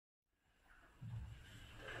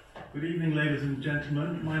Good evening, ladies and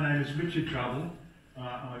gentlemen. My name is Richard Drabble.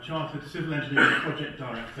 I'm a Chartered Civil Engineering Project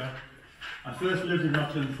Director. I first lived in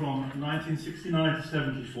Rutland from 1969 to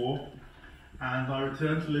 74, and I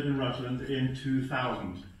returned to live in Rutland in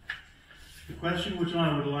 2000. The question which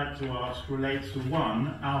I would like to ask relates to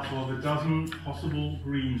one out of a dozen possible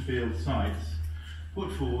greenfield sites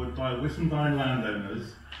put forward by Whissendine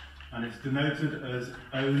landowners, and it's denoted as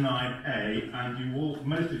 09A, and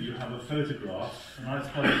most of you have a photograph, a nice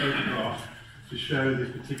colour photograph to show this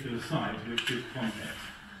particular site, which is context.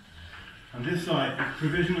 And this site is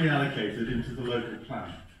provisionally allocated into the local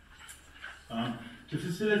plan. To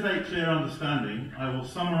facilitate clear understanding, I will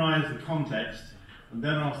summarise the context and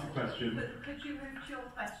then ask the question. But could you move to your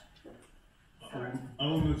question? Sorry. I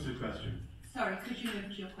will move to the question. Sorry, could you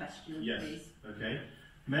move to your question, yes. Please? Okay.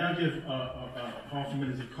 May I give half a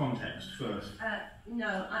minute of context first?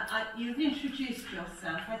 No, you've introduced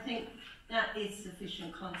yourself. I think that is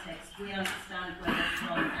sufficient context. We understand where you're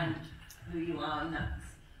from and who you are, and that's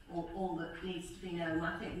all that needs to be known.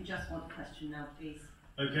 I think we just want the question now, please.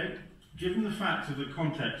 Okay. Given the facts of the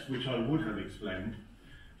context which I would have explained,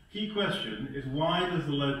 the key question is why does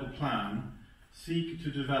the local plan seek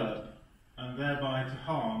to develop and thereby to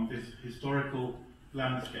harm this historical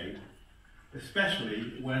landscape,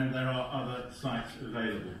 especially when there are other sites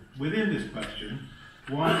available? Within this question,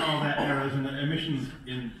 why are there errors and omissions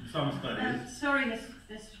in some studies? Sorry, Mr.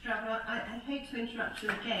 Drabble, I hate to interrupt you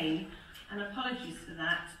again, and apologies for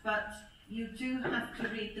that, but you do have to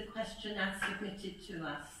read the question as submitted to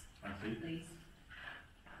us. I see. Please.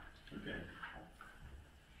 Okay.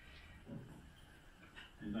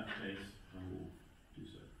 In that case, I will do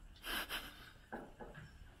so.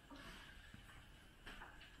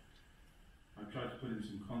 I've tried to put in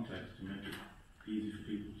some context to make it easy for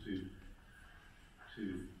people to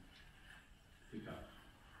pick up.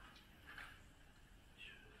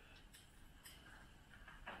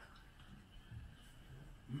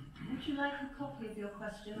 Would you like a copy of your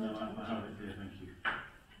question? No, I have it here, thank you.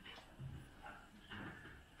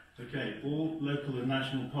 Okay, all local and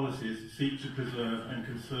national policies seek to preserve and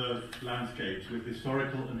conserve landscapes with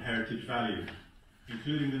historical and heritage value,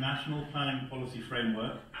 including the National Planning Policy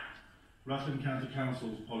Framework, Rutland County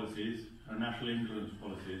Council's policies, and National England's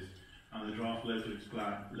policies, and the draft local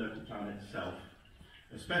plan itself,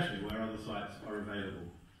 especially where other sites are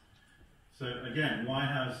available. So again, why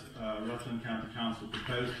has Rutland County Council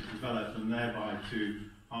proposed to develop and thereby to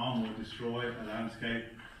harm or destroy a landscape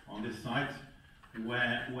on this site,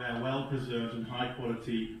 where well-preserved and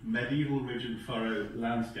high-quality medieval ridge and furrow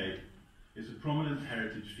landscape is a prominent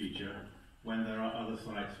heritage feature when there are other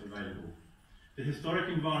sites available? The Historic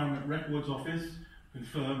Environment Records Office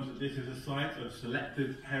confirms that this is a site of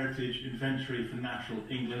selected heritage inventory for natural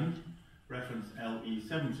England, reference LE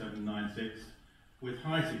 7796, with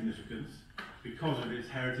high significance because of its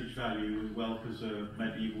heritage value with well-preserved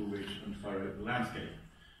medieval ridge and furrow landscape.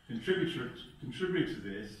 Contributing to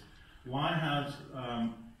this, why has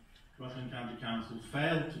Rutland County Council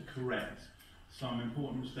failed to correct some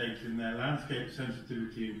important mistakes in their landscape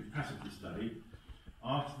sensitivity and capacity study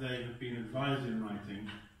after they have been advised in writing,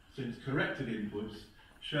 since corrected inputs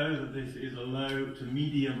show that this is a low to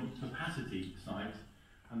medium capacity site,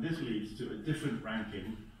 and this leads to a different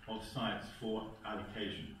ranking of sites for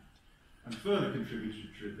allocation? And further contributing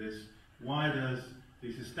to this, why does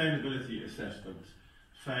the sustainability assessment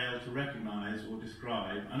fail to recognise or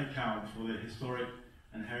describe and account for the historic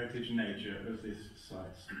and heritage nature of this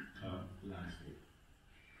site's landscape?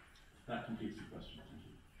 That completes the question. Thank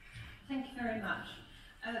you. Thank you very much.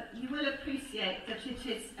 You will appreciate that it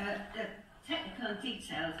is a technical and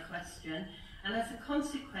detailed question, and as a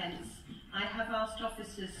consequence, I have asked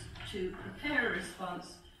officers to prepare a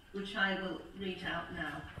response, which I will read out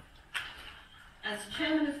now. As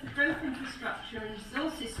Chairman of the Growth, Infrastructure and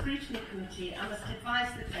Resources Scrutiny Committee, I must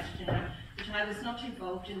advise the questioner that I was not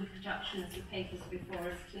involved in the production of the papers before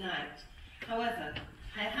us tonight. However,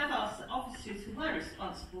 I have asked the officers who were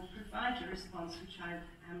responsible to provide a response which I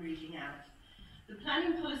am reading out. The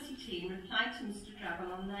Planning Policy Team replied to Mr.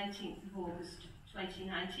 Drabble on 19th of August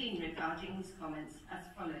 2019 regarding his comments as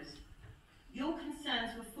follows. Your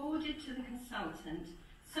concerns were forwarded to the consultant.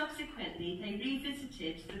 Subsequently, they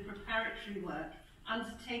revisited the preparatory work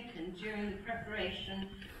undertaken during the preparation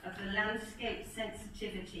of the landscape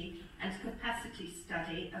sensitivity and capacity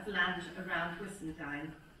study of land around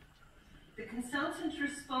Whissendine. The consultant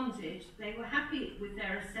responded they were happy with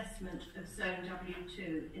their assessment of Zone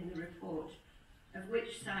W2 in the report, of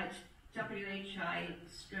which site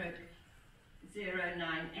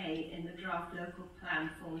WHI/09A in the draft local plan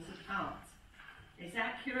forms a part. Is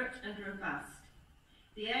accurate and robust.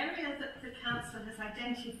 The area that the Council has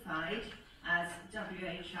identified as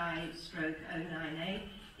WHI/09A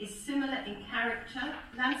is similar in character,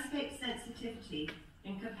 landscape sensitivity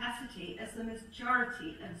and capacity as the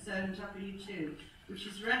majority of Zone W2, which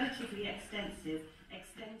is relatively extensive,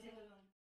 extending